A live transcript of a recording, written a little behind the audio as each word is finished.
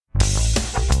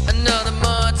Another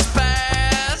month's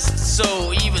passed,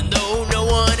 so even though no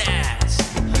one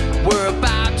asked, we're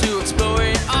about to explore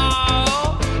it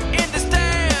all in this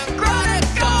damn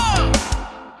Chronicle,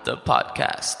 the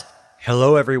podcast.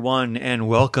 Hello, everyone, and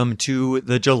welcome to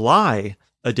the July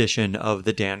edition of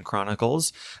the Dan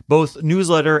Chronicles, both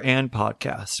newsletter and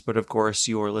podcast. But of course,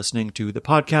 you are listening to the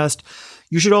podcast.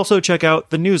 You should also check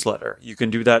out the newsletter. You can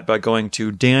do that by going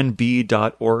to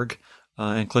danb.org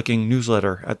and clicking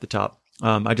newsletter at the top.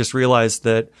 I just realized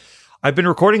that I've been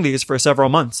recording these for several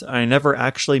months. I never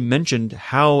actually mentioned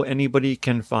how anybody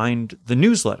can find the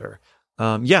newsletter.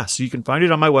 So you can find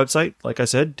it on my website, like I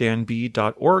said,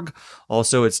 danb.org.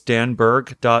 Also, it's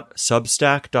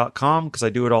danberg.substack.com because I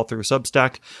do it all through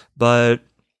Substack. But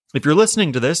if you're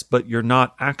listening to this, but you're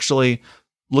not actually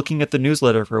looking at the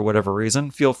newsletter for whatever reason,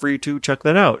 feel free to check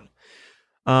that out.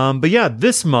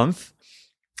 This month,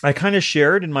 I kind of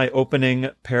shared in my opening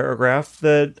paragraph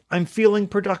that I'm feeling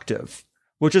productive,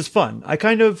 which is fun. I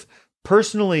kind of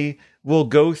personally will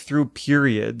go through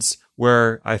periods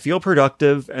where I feel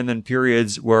productive and then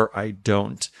periods where I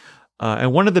don't.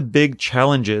 And one of the big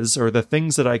challenges or the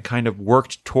things that I kind of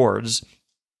worked towards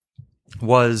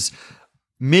was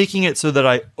making it so that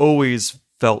I always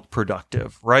felt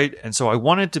productive, right? And so I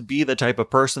wanted to be the type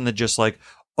of person that just like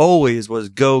always was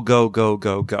go, go, go,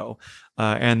 go, go.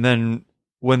 And then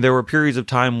when there were periods of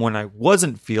time when I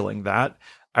wasn't feeling that,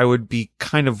 I would be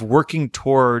kind of working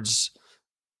towards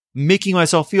making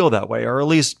myself feel that way, or at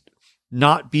least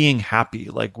not being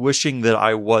happy, like wishing that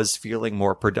I was feeling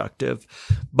more productive.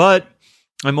 But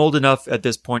I'm old enough at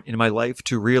this point in my life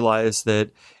to realize that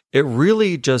it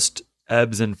really just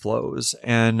ebbs and flows.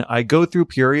 And I go through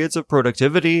periods of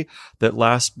productivity that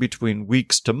last between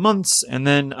weeks to months. And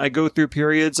then I go through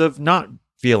periods of not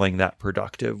feeling that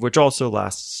productive, which also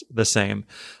lasts the same.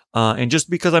 And just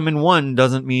because I'm in one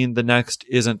doesn't mean the next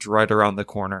isn't right around the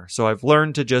corner. So I've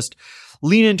learned to just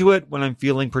lean into it when I'm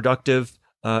feeling productive.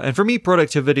 And for me,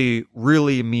 productivity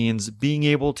really means being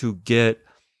able to get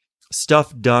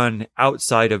stuff done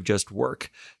outside of just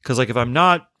work. Because like if I'm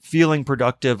not feeling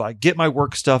productive, I get my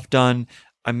work stuff done.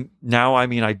 I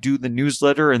do the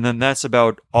newsletter, and then that's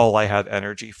about all I have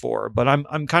energy for. But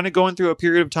I'm kind of going through a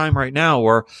period of time right now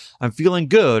where I'm feeling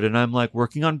good, and I'm like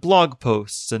working on blog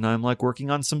posts, and I'm like working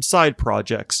on some side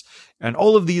projects, and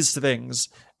all of these things.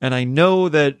 And I know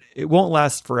that it won't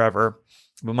last forever,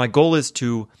 but my goal is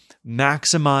to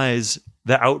maximize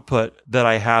the output that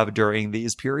I have during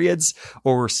these periods,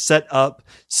 or set up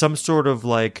some sort of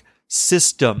like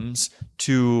systems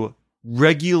to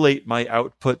regulate my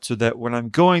output so that when I'm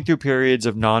going through periods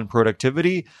of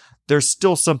non-productivity, there's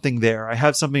still something there. I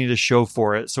have something to show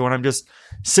for it. So when I'm just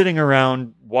sitting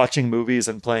around watching movies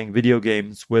and playing video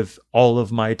games with all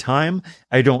of my time,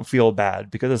 I don't feel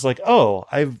bad because it's like, oh,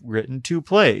 I've written 2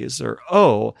 plays, or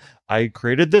oh, I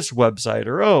created this website,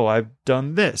 or oh, I've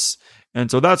done this. And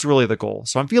so that's really the goal.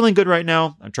 So I'm feeling good right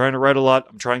now. I'm trying to write a lot.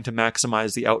 I'm trying to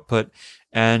maximize the output.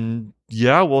 And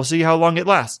yeah, we'll see how long it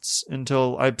lasts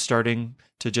until I'm starting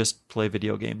to just play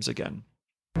video games again.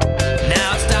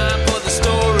 Now it's time for the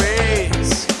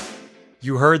stories.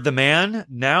 You heard the man.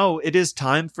 Now it is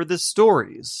time for the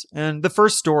stories. And the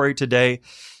first story today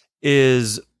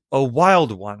is a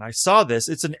wild one. I saw this.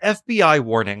 It's an FBI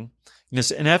warning.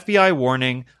 It's an FBI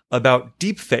warning about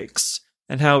deepfakes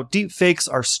and how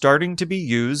deepfakes are starting to be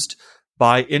used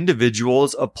by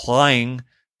individuals applying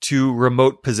to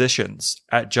remote positions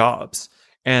at jobs.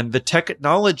 And the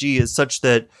technology is such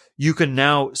that you can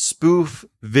now spoof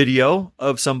video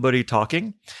of somebody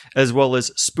talking, as well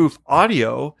as spoof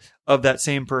audio of that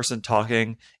same person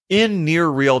talking in near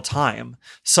real time,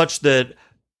 such that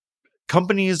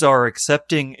companies are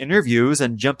accepting interviews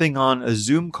and jumping on a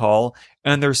Zoom call,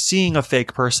 and they're seeing a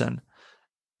fake person.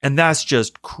 And that's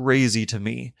just crazy to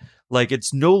me. Like,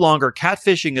 it's no longer,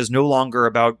 catfishing is no longer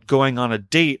about going on a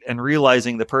date and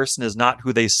realizing the person is not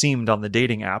who they seemed on the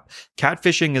dating app.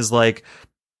 Catfishing is like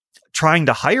trying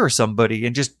to hire somebody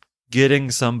and just getting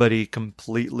somebody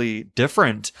completely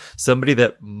different. Somebody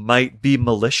that might be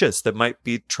malicious, that might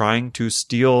be trying to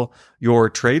steal your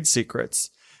trade secrets.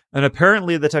 And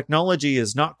apparently the technology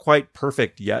is not quite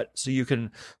perfect yet. So you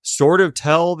can sort of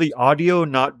tell the audio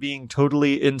not being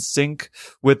totally in sync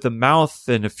with the mouth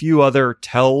and a few other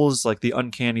tells like the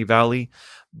uncanny valley.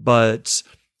 But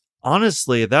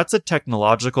honestly, that's a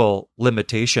technological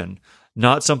limitation,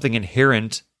 not something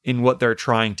inherent in what they're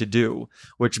trying to do,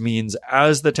 which means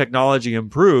as the technology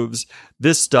improves,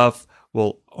 this stuff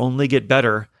will only get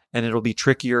better and it'll be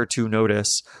trickier to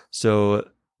notice. So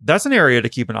that's an area to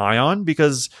keep an eye on,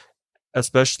 because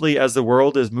especially as the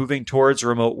world is moving towards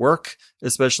remote work,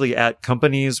 especially at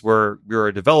companies where you're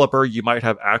a developer, you might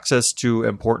have access to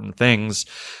important things.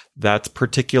 That's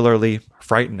particularly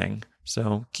frightening.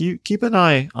 So keep an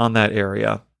eye on that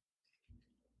area.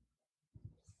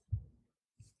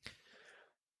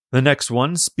 The next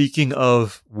one, speaking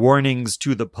of warnings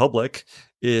to the public,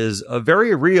 is a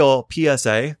very real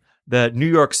PSA that New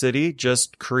York City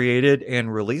just created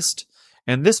and released.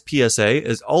 And this PSA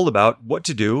is all about what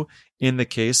to do in the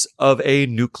case of a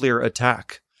nuclear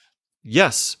attack.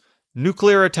 Yes,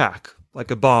 nuclear attack,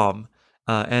 like a bomb.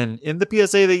 And in the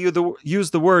PSA, they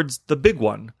use the words, the big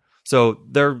one. So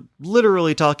they're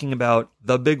literally talking about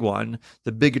the big one,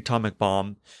 the big atomic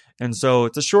bomb. And so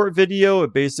it's a short video.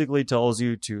 It basically tells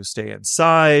you to stay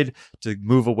inside, to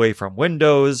move away from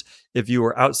windows. If you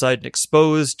are outside and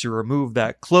exposed, to remove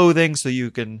that clothing so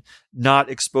you can not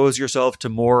expose yourself to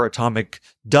more atomic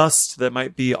dust that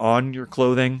might be on your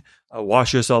clothing.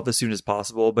 Wash yourself as soon as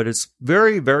possible. But it's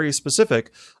very, very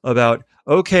specific about,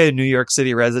 okay, New York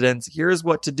City residents, here's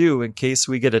what to do in case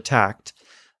we get attacked.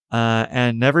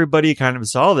 And everybody kind of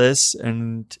saw this,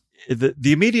 and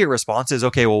the immediate response is,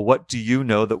 okay, well, what do you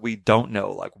know that we don't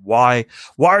know? Like, why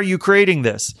are you creating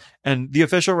this? And the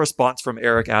official response from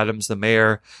Eric Adams, the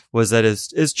mayor, was that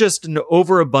it's just an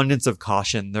overabundance of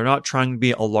caution. They're not trying to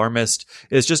be alarmist.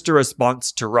 It's just a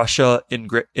response to Russia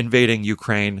invading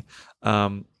Ukraine,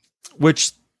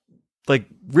 which, like,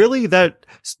 really, that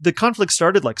the conflict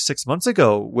started like 6 months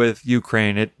ago with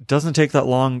Ukraine. It doesn't take that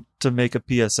long to make a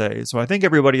PSA. So I think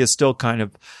everybody is still kind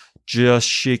of just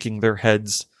shaking their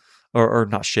heads, or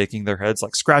not shaking their heads,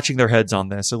 like scratching their heads on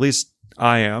this. At least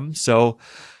I am. So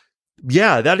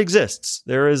yeah, that exists.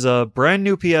 There is a brand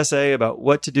new PSA about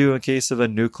what to do in case of a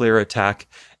nuclear attack,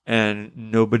 and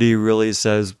nobody really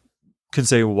can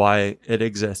say why it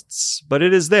exists, but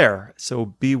it is there. So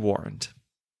be warned.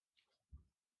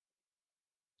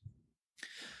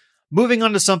 Moving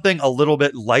on to something a little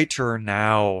bit lighter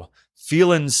now.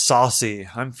 Feeling saucy.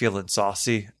 I'm feeling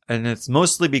saucy. And it's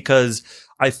mostly because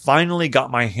I finally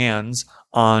got my hands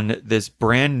on this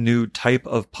brand new shape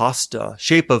of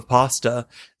pasta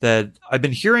that I've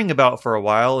been hearing about for a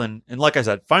while. And like I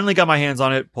said, finally got my hands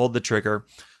on it, pulled the trigger.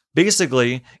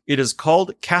 Basically, it is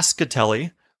called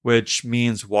cascatelli, which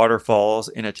means waterfalls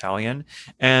in Italian.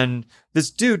 And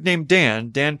this dude named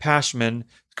Dan Pashman,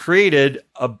 created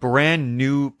a brand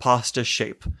new pasta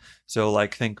shape. So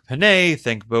like think penne,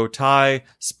 think bow tie,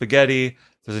 spaghetti.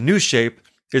 There's a new shape.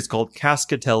 It's called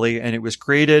cascatelli, and it was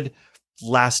created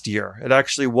last year. It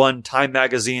actually won Time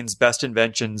Magazine's Best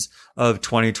Inventions of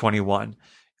 2021.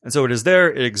 And so it is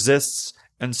there. It exists.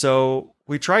 And so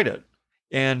we tried it.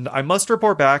 And I must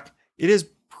report back, it is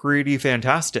pretty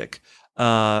fantastic.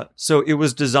 So it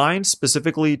was designed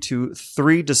specifically to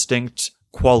 3 distinct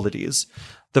qualities.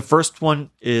 The first one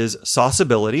is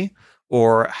sauceability,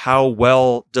 or how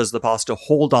well does the pasta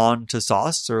hold on to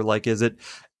sauce, or like, is it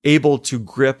able to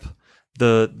grip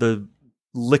the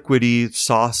liquidy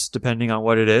sauce depending on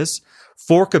what it is.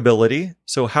 Forkability,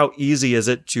 so how easy is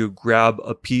it to grab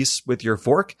a piece with your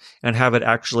fork and have it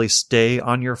actually stay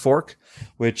on your fork,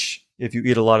 which if you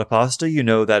eat a lot of pasta, you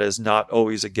know that is not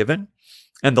always a given.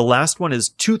 And the last one is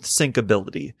tooth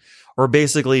syncability, or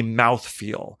basically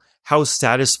mouthfeel. How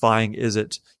satisfying is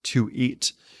it to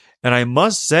eat? And I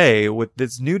must say, with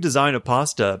this new design of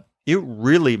pasta, it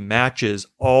really matches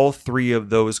all 3 of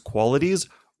those qualities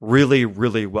really,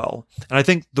 really well. And I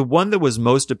think the one that was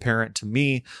most apparent to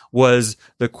me was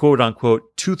the quote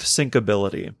unquote tooth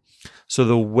syncability. So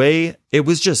the way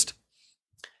it's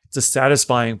a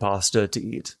satisfying pasta to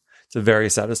eat. It's a very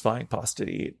satisfying pasta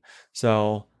to eat.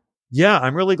 So yeah,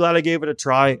 I'm really glad I gave it a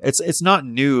try. It's not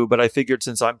new, but I figured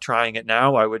since I'm trying it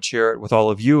now, I would share it with all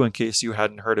of you in case you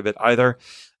hadn't heard of it either.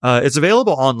 It's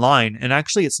available online, and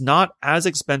actually it's not as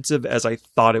expensive as I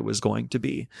thought it was going to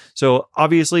be. So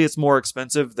obviously it's more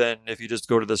expensive than if you just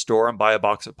go to the store and buy a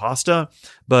box of pasta,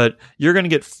 but you're going to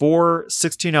get 4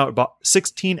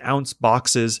 16-ounce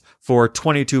boxes for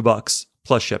 $22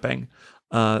 plus shipping.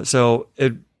 So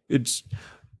it's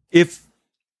if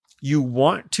you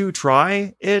want to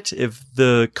try it, if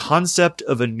the concept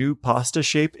of a new pasta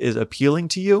shape is appealing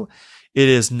to you, it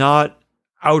is not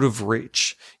out of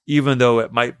reach, even though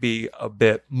it might be a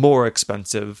bit more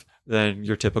expensive than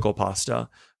your typical pasta.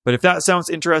 But if that sounds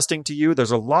interesting to you,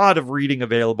 there's a lot of reading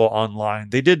available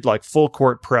online. They did like full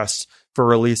court press for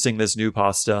releasing this new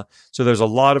pasta. So there's a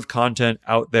lot of content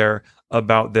out there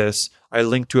about this. I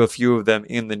linked to a few of them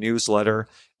in the newsletter.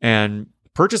 And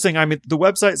purchasing, I mean, the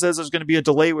website says there's going to be a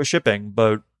delay with shipping,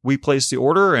 but we placed the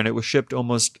order and it was shipped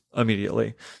almost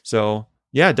immediately. So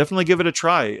yeah, definitely give it a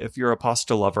try if you're a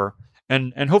pasta lover.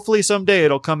 And hopefully someday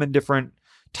it'll come in different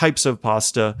types of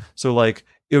pasta. So like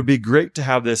it would be great to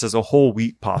have this as a whole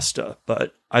wheat pasta,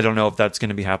 but I don't know if that's going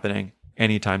to be happening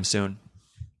anytime soon.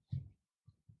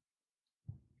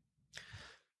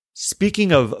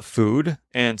 Speaking of food,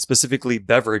 and specifically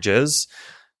beverages,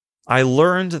 I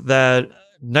learned that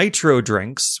nitro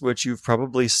drinks, which you've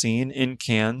probably seen in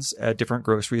cans at different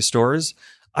grocery stores,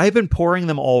 I've been pouring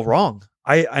them all wrong.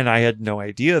 I had no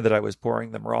idea that I was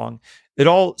pouring them wrong. It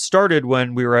all started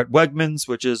when we were at Wegmans,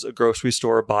 which is a grocery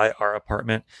store by our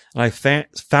apartment, and I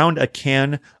found a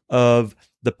can of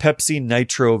the Pepsi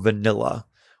Nitro Vanilla,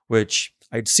 which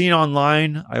I'd seen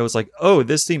online. I was like, oh,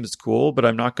 this seems cool, but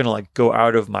I'm not going to like go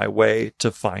out of my way to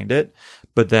find it.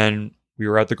 But then we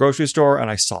were at the grocery store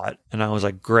and I saw it and I was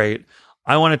like, great,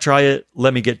 I want to try it.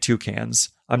 Let me get 2 cans.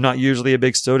 I'm not usually a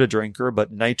big soda drinker,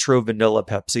 but Nitro Vanilla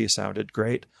Pepsi sounded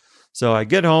great. So I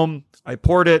get home, I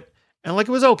poured it, and like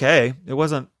it was okay. It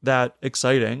wasn't that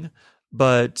exciting,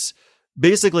 but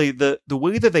basically the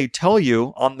way that they tell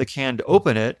you on the can to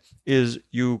open it is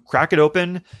you crack it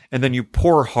open and then you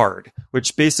pour hard,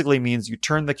 which basically means you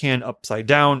turn the can upside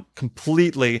down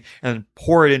completely and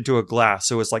pour it into a glass.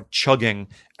 So it's like chugging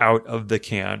out of the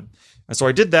can. And so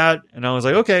I did that and I was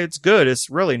like, okay, it's good. It's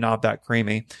really not that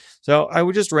creamy. So I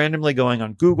was just randomly going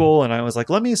on Google and I was like,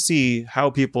 let me see how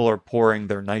people are pouring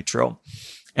their nitro.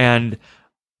 And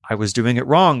I was doing it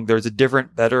wrong. There's a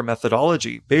different, better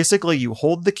methodology. Basically, you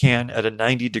hold the can at a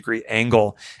 90-degree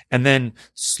angle and then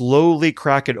slowly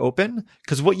crack it open.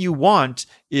 Because what you want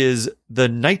is the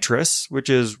nitrous, which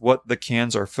is what the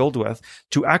cans are filled with,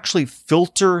 to actually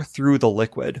filter through the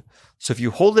liquid. So if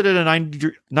you hold it at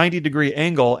a 90-degree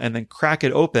angle and then crack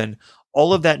it open,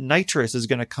 all of that nitrous is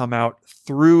going to come out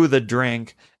through the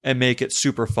drink and make it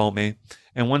super foamy.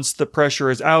 And once the pressure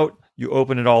is out, you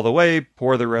open it all the way,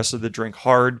 pour the rest of the drink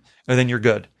hard, and then you're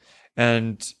good.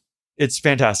 And it's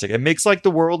fantastic. It makes like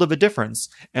the world of a difference.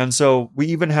 And so we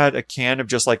even had a can of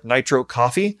just like nitro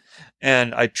coffee,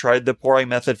 and I tried the pouring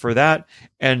method for that.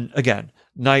 And again,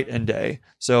 night and day.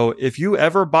 So if you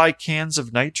ever buy cans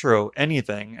of nitro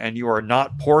anything and you are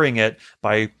not pouring it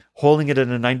by holding it at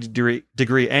a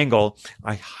 90-degree angle,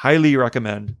 I highly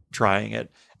recommend trying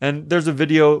it. And there's a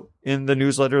video in the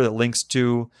newsletter that links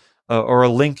to or a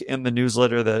link in the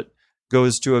newsletter that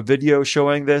goes to a video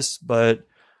showing this. But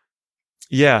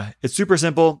yeah, it's super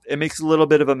simple. It makes a little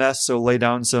bit of a mess, so lay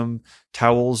down some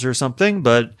towels or something,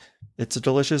 but it's a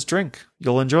delicious drink.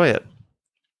 You'll enjoy it.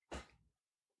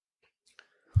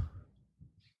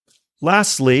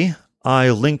 Lastly, I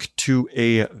linked to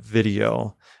a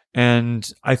video, and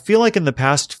I feel like in the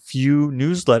past few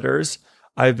newsletters,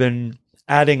 I've been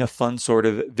adding a fun sort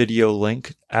of video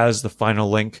link as the final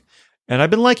link. And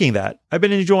I've been liking that. I've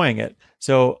been enjoying it.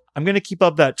 So I'm going to keep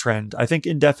up that trend, I think,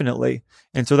 indefinitely.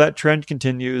 And so that trend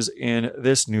continues in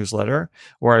this newsletter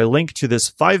where I link to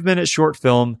this 5-minute short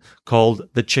film called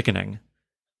The Chickening,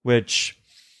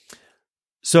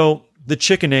 so The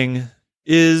Chickening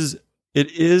is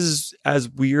as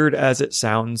weird as it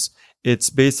sounds. It's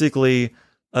basically,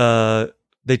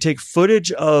 they take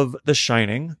footage of The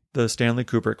Shining, the Stanley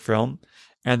Kubrick film,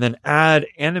 and then add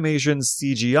animation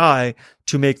CGI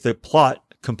to make the plot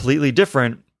completely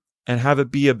different and have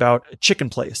it be about a chicken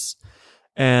place.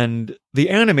 And the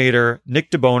animator,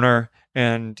 Nick DeBoner,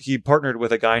 and he partnered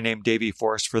with a guy named Davey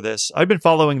Forrest for this. I've been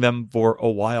following them for a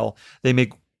while. They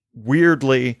make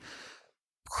weirdly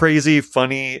crazy,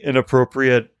 funny,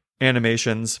 inappropriate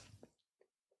animations.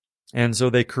 And so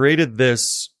they created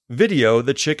this video,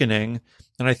 The Chickening,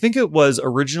 and I think it was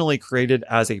originally created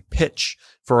as a pitch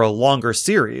for a longer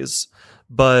series,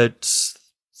 but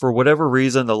for whatever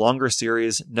reason, the longer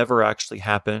series never actually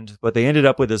happened. But they ended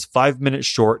up with this 5-minute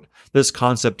short, this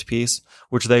concept piece,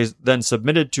 which they then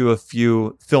submitted to a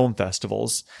few film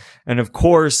festivals. And of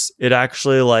course, it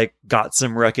actually like got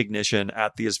some recognition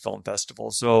at these film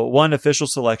festivals. So it won official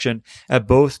selection at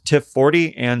both TIFF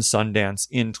 40 and Sundance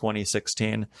in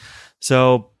 2016.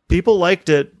 So people liked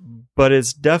it, but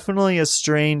it's definitely a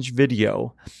strange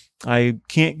video. I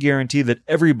can't guarantee that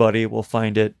everybody will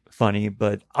find it funny,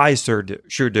 but I sure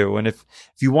do. And if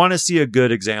you want to see a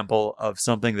good example of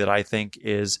something that I think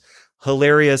is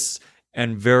hilarious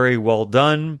and very well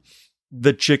done,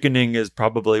 The Chickening is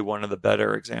probably one of the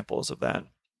better examples of that.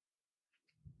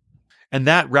 And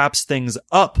that wraps things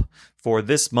up for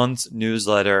this month's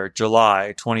newsletter,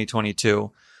 July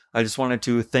 2022. I just wanted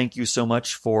to thank you so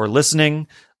much for listening.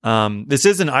 This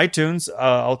is an iTunes.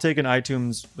 I'll take an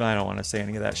iTunes. I don't want to say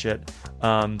any of that shit.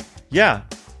 Yeah,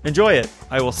 enjoy it.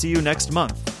 I will see you next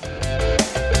month.